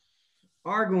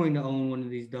are going to own one of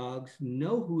these dogs,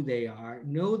 know who they are,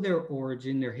 know their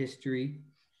origin, their history,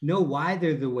 know why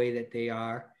they're the way that they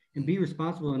are, and be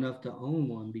responsible enough to own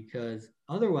one, because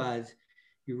otherwise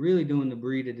you're really doing the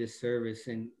breed a disservice.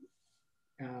 And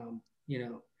um, you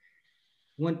know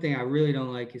one thing I really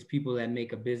don't like is people that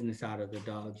make a business out of the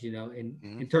dogs,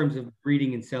 Hmm. in terms of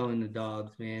breeding and selling the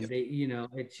dogs, man. Yep.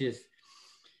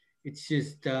 It's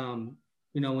just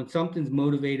when something's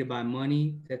motivated by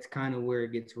money, that's kind of where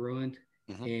it gets ruined.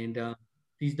 Hmm. And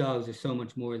these dogs are so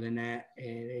much more than that.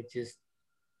 And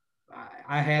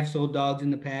I have sold dogs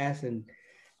in the past, and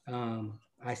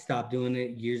I stopped doing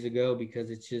it years ago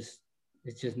because it's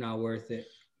just not worth it,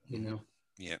 you Hmm. know.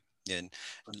 Yeah. Yeah.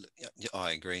 Yeah,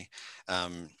 I agree.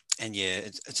 And yeah,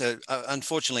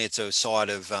 unfortunately, it's a side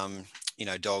of,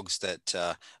 dogs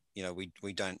that,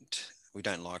 we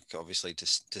don't like, obviously, to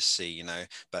see,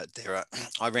 but there are,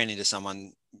 I ran into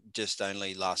someone just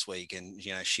only last week, and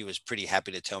she was pretty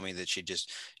happy to tell me that she just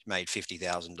made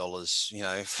 $50,000,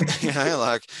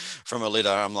 like, from a litter.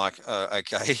 I'm like,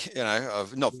 okay,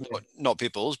 of not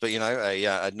pit bulls, but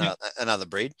another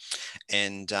breed.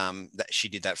 And that she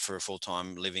did that for a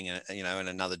full-time living, and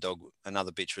another dog,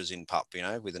 another bitch was in pup,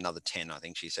 with another 10, I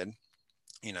think she said.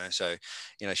 So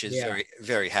she's Yeah. very,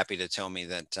 very happy to tell me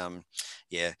that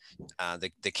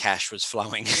the cash was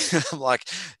flowing. I'm like,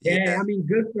 Yeah, yeah. I mean,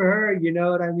 good for her, you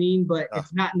know what I mean? But uh,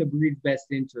 it's not in the breed's best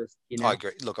interest, you I know.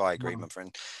 agree. Look, I agree, my Um,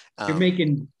 friend. you're um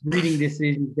making breeding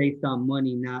decisions based on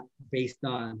money, not based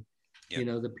on, yeah.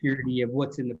 the purity of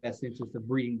what's in the best interest of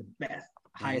breeding the best,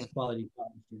 Mhm. highest quality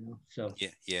dogs, you know. So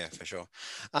Yeah, for sure.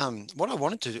 What I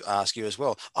wanted to ask you as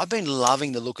well, I've been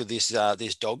loving the look of this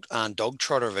dog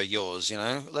trotter of yours.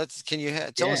 Can you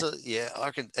tell yeah, us? Yeah,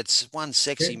 I can. It's one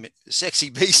sexy Good. sexy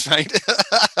beast, mate.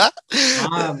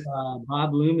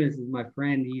 Bob Loomis is my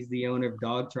friend. He's the owner of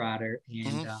Dog Trotter,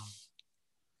 and Mhm,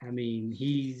 I mean,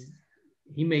 he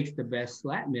makes the best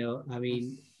slat mill. I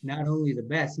mean, not only the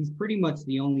best, he's pretty much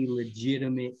the only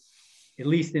legitimate, at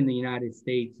least in the United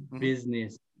States, mhm,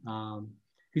 business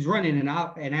who's running an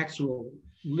actual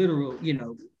literal,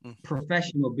 mhm,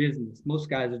 professional business. Most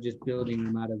guys are just building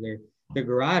them out of their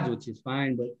garage, which is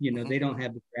fine, but mhm, they don't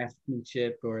have the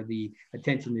craftsmanship or the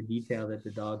attention to detail that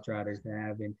the dog trotters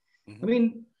have. And I mhm,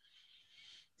 mean,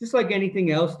 just like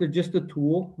anything else, they're just a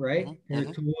tool, right? mhm, They're a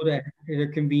mhm. tool that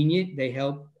they're convenient. They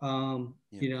help.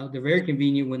 Yeah. They're very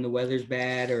convenient when the weather's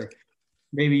bad or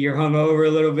maybe you're hungover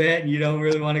a little bit and you don't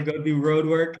really want to go do road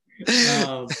work.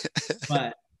 Um,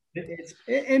 but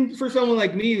and for someone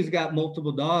like me who's got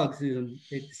multiple dogs,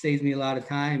 it saves me a lot of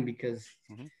time because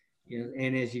Mhm,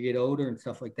 and as you get older and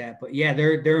stuff like that. But yeah,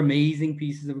 they're amazing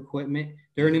pieces of equipment.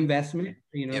 They're an mhm. investment.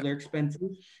 Yep. They're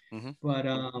expensive, Mhm, but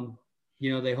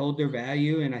they hold their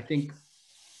value, and I think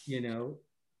you know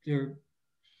they're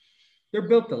they're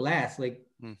built to last. Like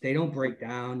mm. they don't break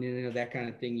down, that kind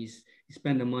of thing. You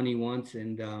spend the money once,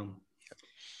 and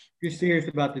if you're serious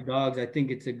about the dogs, I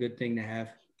think it's a good thing to have.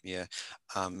 Yeah.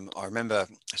 I remember,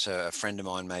 so a friend of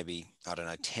mine, maybe, I don't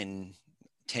know, 10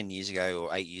 years ago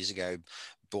or 8 years ago,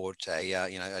 bought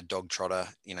a dog trotter,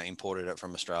 imported it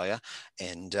from Australia.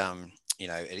 And,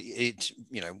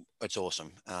 it's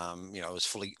awesome. It was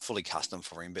fully custom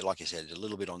for him, but like you said, a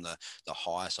little bit on the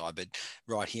higher side. But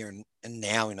right here and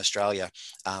now in Australia,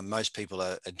 most people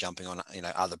are jumping on,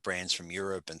 other brands from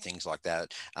Europe and things like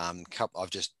that. I've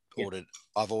just Yeah. ordered,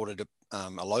 I've ordered a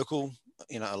local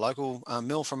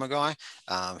mill from a guy.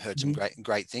 Heard some Mhm.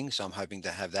 great things, so I'm hoping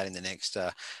to have that in the next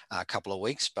couple of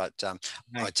weeks. But I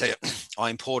Nice. tell you, I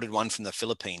imported one from the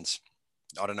Philippines.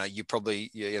 I don't know.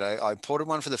 I imported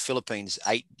one for the Philippines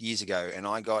 8 years ago, and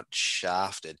I got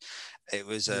shafted. It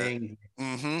was a. Dang.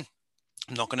 I'm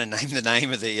not going to name the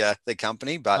name of the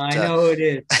company, but I know who it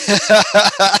is.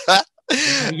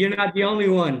 You're not the only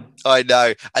one. I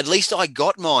know. At least I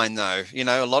got mine, though.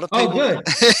 A lot of Oh, people. good.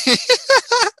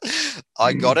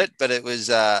 I got it, but it was.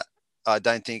 I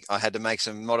don't think I had to make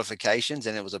some modifications,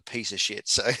 and it was a piece of shit.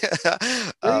 So,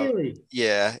 Really?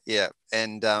 yeah,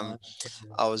 and Uh,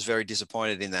 I was very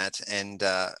disappointed in that, and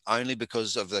only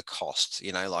because of the cost.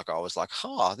 Like I was like,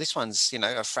 oh, this one's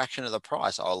a fraction of the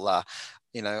price.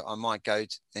 I might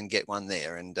and get one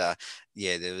there, and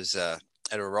yeah, there was.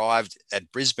 It arrived at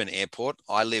Brisbane Airport.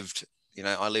 I live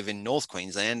in North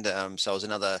Queensland, so it was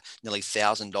another nearly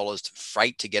 $1,000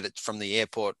 freight to get it from the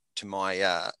airport to my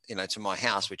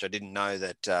house, which I didn't know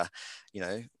that, you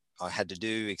know, I had to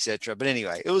do, etc. But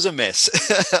anyway, it was a mess.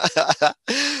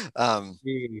 um,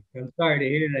 Geez, I'm sorry to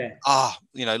hear that.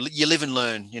 you live and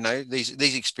learn. These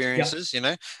Yep. experiences.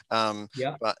 Um,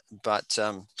 Yep. but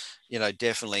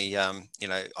definitely.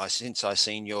 Since I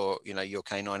seen your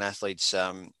canine athletes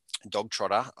dog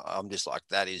trotter, I'm just like,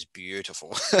 that is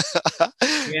beautiful.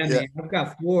 Yeah, Yeah. man. I've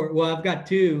got four. Well, I've got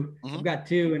two. Hmm. I've got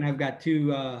two, and I've got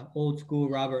two old school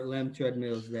Robert Lem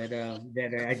treadmills that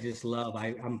I just love.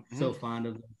 I'm Hmm. so fond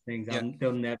of those things. Yeah.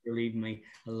 They'll never leave me.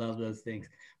 I love those things.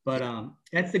 But Yeah.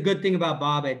 that's the good thing about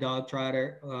Bob at Dog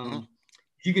Trotter. Hmm.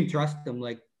 You can trust him.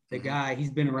 Like the Hmm. guy,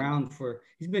 he's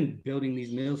been building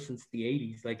these mills since the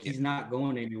 80s. Like Yeah. he's not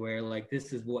going anywhere. Like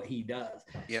this is what he does.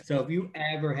 Yeah. So if you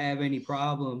ever have any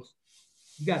problems,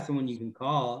 you got someone you can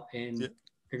call and Yeah.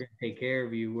 they're gonna take care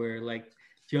of you. Where like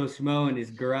Joe Schmo in his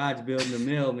garage building a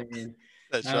mill, man.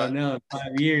 That's I right. don't know. In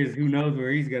 5 years, who knows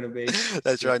where he's gonna be?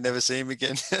 That's Yeah. right. Never see him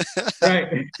again. Right.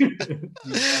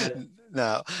 You got it.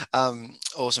 No,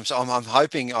 awesome. So I'm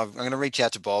hoping I'm going to reach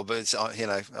out to Bob. But I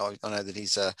know that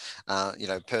he's a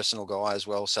personal guy as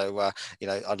well. So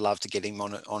I'd love to get him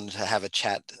on to have a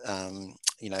chat. On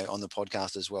the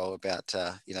podcast as well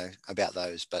about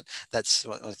those. But that's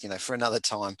for another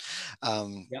time.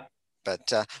 Um, Yeah.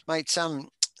 but mate, so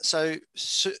I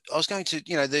was going to,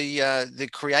 the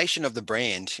creation of the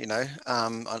brand,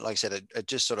 like I said, it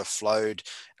just sort of flowed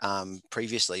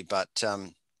previously, but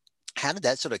how did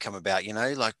that sort of come about?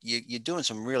 Like you're doing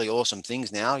some really awesome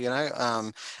things now,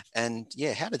 and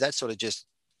yeah, how did that sort of just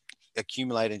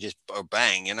accumulate and just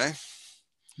bang,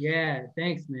 Yeah,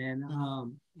 thanks, man.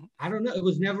 I don't know. It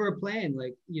was never a plan.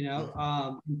 Like,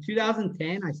 in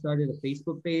 2010, I started a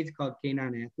Facebook page called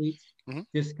Canine Athletes, Mm-hmm.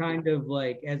 just kind of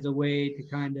like as a way to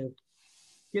kind of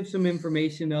give some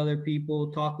information to other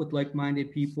people, talk with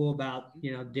like-minded people about,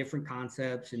 different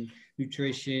concepts and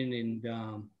nutrition and,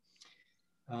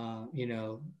 uh, you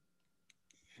know,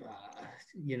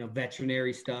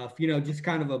 veterinary stuff, just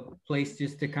kind of a place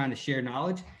just to kind of share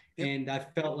knowledge. Yep. And I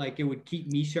felt like it would keep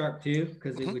me sharp too,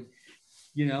 because it Mm-hmm. would,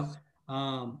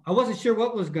 I wasn't sure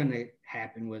what was going to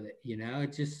happen with it.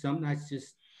 It's just something I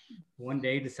just one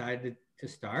day decided to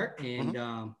start. And,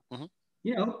 Mm-hmm.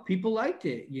 People liked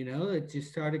it, it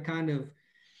just started kind of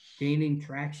gaining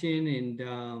traction. And,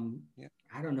 Yep.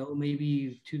 I don't know,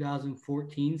 maybe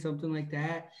 2014, something like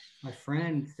that. My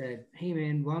friend said, "Hey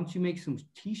man, why don't you make some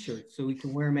t-shirts so we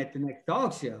can wear them at the next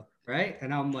dog show?" Right.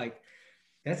 And I'm like,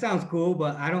 that sounds cool,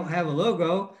 but I don't have a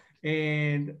logo.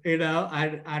 And,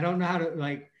 I don't know how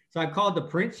to so I called the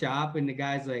print shop and the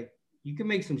guy's like, "You can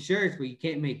make some shirts, but you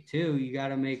can't make two. You got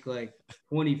to make like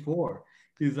 24.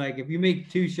 He's like, "If you make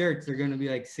two shirts, they're going to be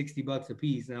like $60 a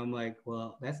piece." And I'm like,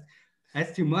 "Well, that's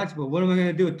too much, but what am I going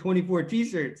to do with 24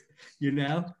 t-shirts,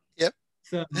 Yep.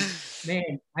 So,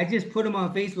 man, I just put them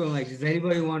on Facebook. Like, does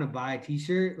anybody want to buy a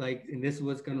t-shirt? Like, and this is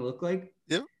what it's going to look like.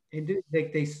 Yep. And dude,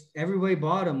 like everybody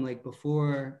bought them like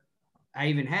before I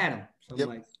even had them. So I'm Yep.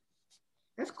 like,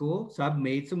 that's cool. So I've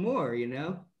made some more,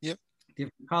 Yep.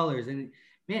 different colors. And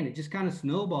man, it just kind of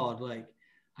snowballed. Like,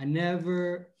 I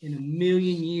never in a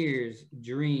million years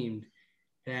dreamed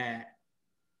that,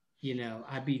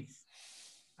 I'd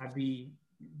be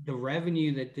the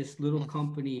revenue that this little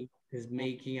company is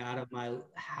making out of my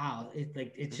house. It's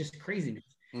like, it's just craziness.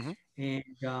 Mm-hmm. And,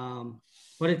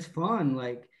 but it's fun.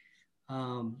 Like,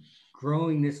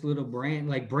 growing this little brand,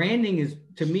 like branding is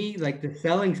to me, like the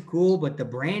selling's cool, but the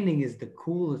branding is the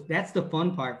coolest. That's the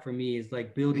fun part for me, is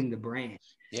like building the brand.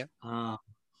 Yeah.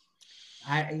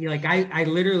 I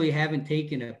literally haven't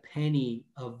taken a penny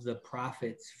of the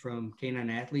profits from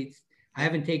Canine Athletes. I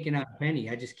haven't taken out a penny.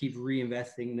 I just keep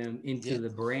reinvesting them into the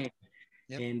brand.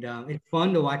 Yep. And it's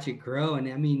fun to watch it grow. And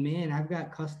I mean, man, I've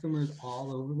got customers all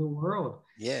over the world.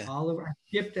 Yeah. All over.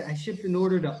 I shipped an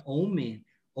order to Oman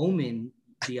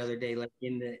the other day, like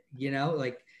in the,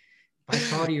 like by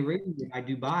Saudi Arabia, by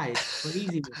Dubai. It's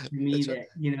crazy to me that,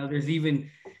 there's even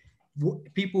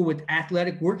people with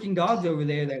athletic working dogs over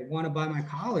there that want to buy my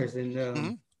collars.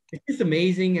 And it's just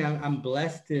amazing. I'm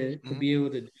blessed to be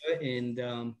able to do it,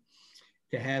 and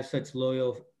to have such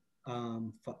loyal,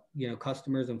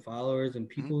 customers and followers and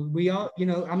people. We all,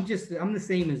 I'm the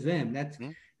same as them. That's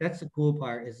the cool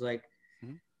part, is like,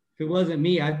 if it wasn't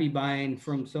me, I'd be buying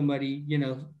from somebody,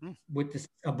 with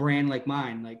a brand like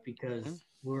mine, like, because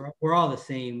we're all the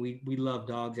same. We love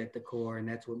dogs at the core, and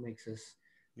that's what makes us,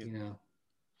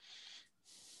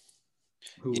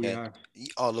 who we are.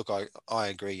 Oh, look, I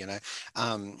agree,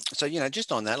 so,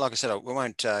 just on that, like I said, we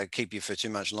won't keep you for too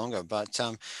much longer, but,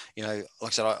 like I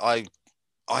said,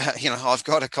 I've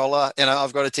got a collar,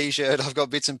 I've got a t-shirt, I've got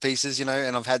bits and pieces, and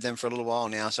I've had them for a little while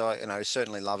now. So I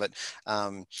certainly love it.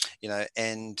 And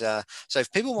so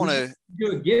if people want to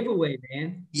do a giveaway,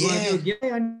 man, want to do a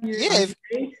giveaway on your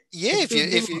page? If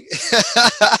you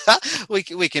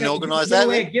we can organize that.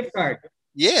 A gift card.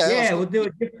 Yeah, we'll do a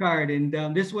gift card.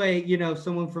 And this way, if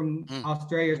someone from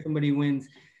Australia or somebody wins,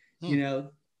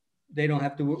 they don't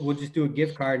have to, we'll just do a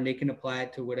gift card and they can apply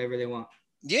it to whatever they want.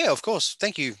 Yeah, of course.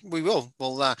 Thank you. We will.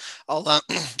 Well, I'll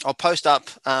post up.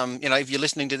 If you're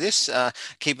listening to this,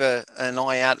 keep an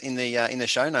eye out in the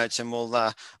show notes, and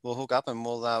we'll hook up, and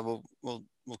we'll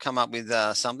come up with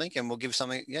something, and we'll give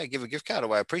something. Yeah, give a gift card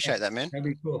away. I appreciate that, man. That'd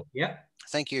be cool. Yeah.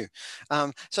 Thank you.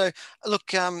 So look,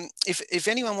 if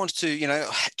anyone wants to,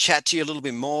 chat to you a little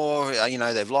bit more,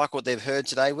 they've liked what they've heard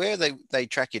today, where they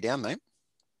track you down, mate?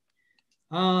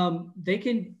 They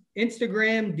can.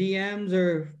 Instagram DMs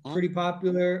are pretty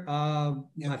popular.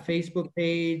 My Facebook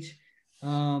page.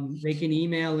 They can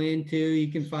email in too.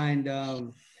 You can find.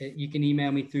 You can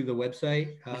email me through the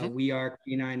website.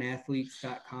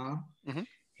 wearecanineathletes.com.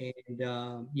 And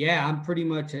I'm pretty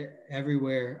much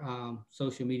everywhere,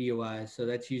 social media wise. So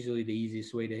that's usually the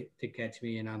easiest way to catch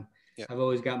me. And I've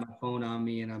always got my phone on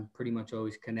me, and I'm pretty much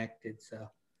always connected. So.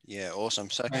 Yeah,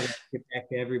 awesome. So try to get back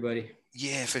to everybody.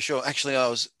 Yeah, for sure. Actually,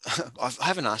 I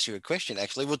haven't asked you a question.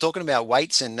 Actually, we're talking about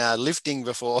weights and lifting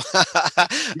before.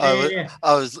 I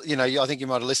was, I think you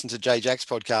might have listened to Jay Jack's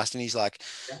podcast, and he's like,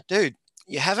 dude,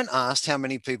 you haven't asked how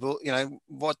many people,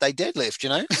 what they deadlift,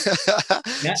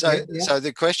 Yeah, So, yeah, yeah. so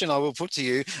the question I will put to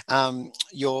you,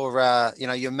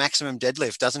 your maximum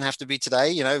deadlift doesn't have to be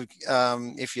today,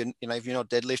 if you're not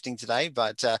deadlifting today,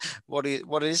 but what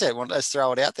is it? Well, let's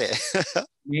throw it out there.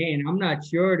 Man, I'm not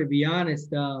sure, to be honest.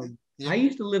 Yeah. I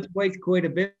used to lift weights quite a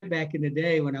bit back in the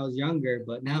day when I was younger,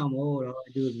 but Mm. now I'm old. All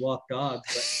I do is walk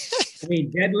dogs. But I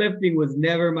mean, deadlifting was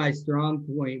never my strong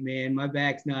point, man. My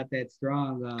back's not that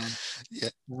strong. Yeah.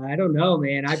 I don't know,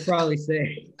 man. I'd probably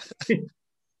say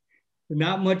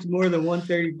not much more than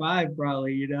 135,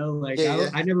 probably. Like Yeah. Yeah.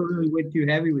 I never really went too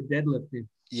heavy with deadlifting.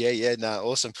 Yeah, no,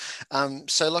 awesome.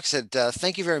 So like I said,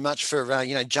 thank you very much for,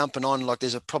 jumping on. Like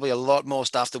there's probably a lot more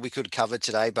stuff that we could cover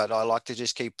today, but I like to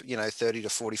just keep, 30 to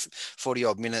 40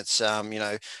 odd minutes,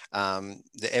 the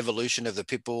evolution of the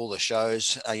Pitbull, the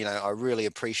shows, I really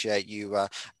appreciate you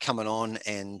coming on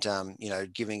and,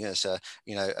 giving us a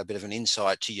bit of an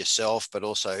insight to yourself, but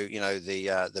also,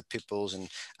 the Pitbulls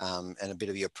and a bit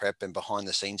of your prep and behind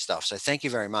the scenes stuff. So thank you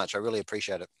very much. I really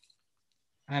appreciate it.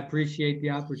 I appreciate the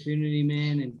opportunity,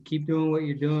 man, and keep doing what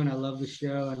you're doing. I love the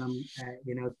show, and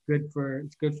it's good for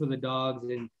the dogs,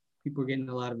 and people are getting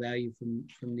a lot of value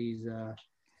from these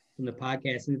from the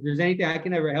podcast. And if there's anything I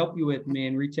can ever help you with,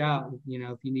 man, reach out. If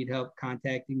you need help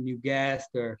contacting new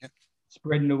guests or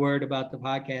spreading the word about the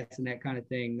podcast and that kind of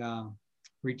thing,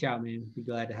 reach out, man. Be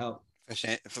glad to help.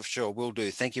 For sure, will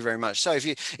do. Thank you very much. So if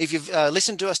you've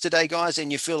listened to us today, guys, and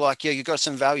you feel like you got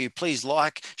some value, please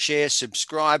like, share,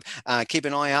 subscribe. Keep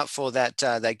an eye out for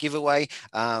that giveaway.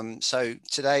 So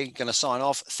today, going to sign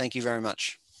off. Thank you very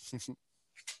much.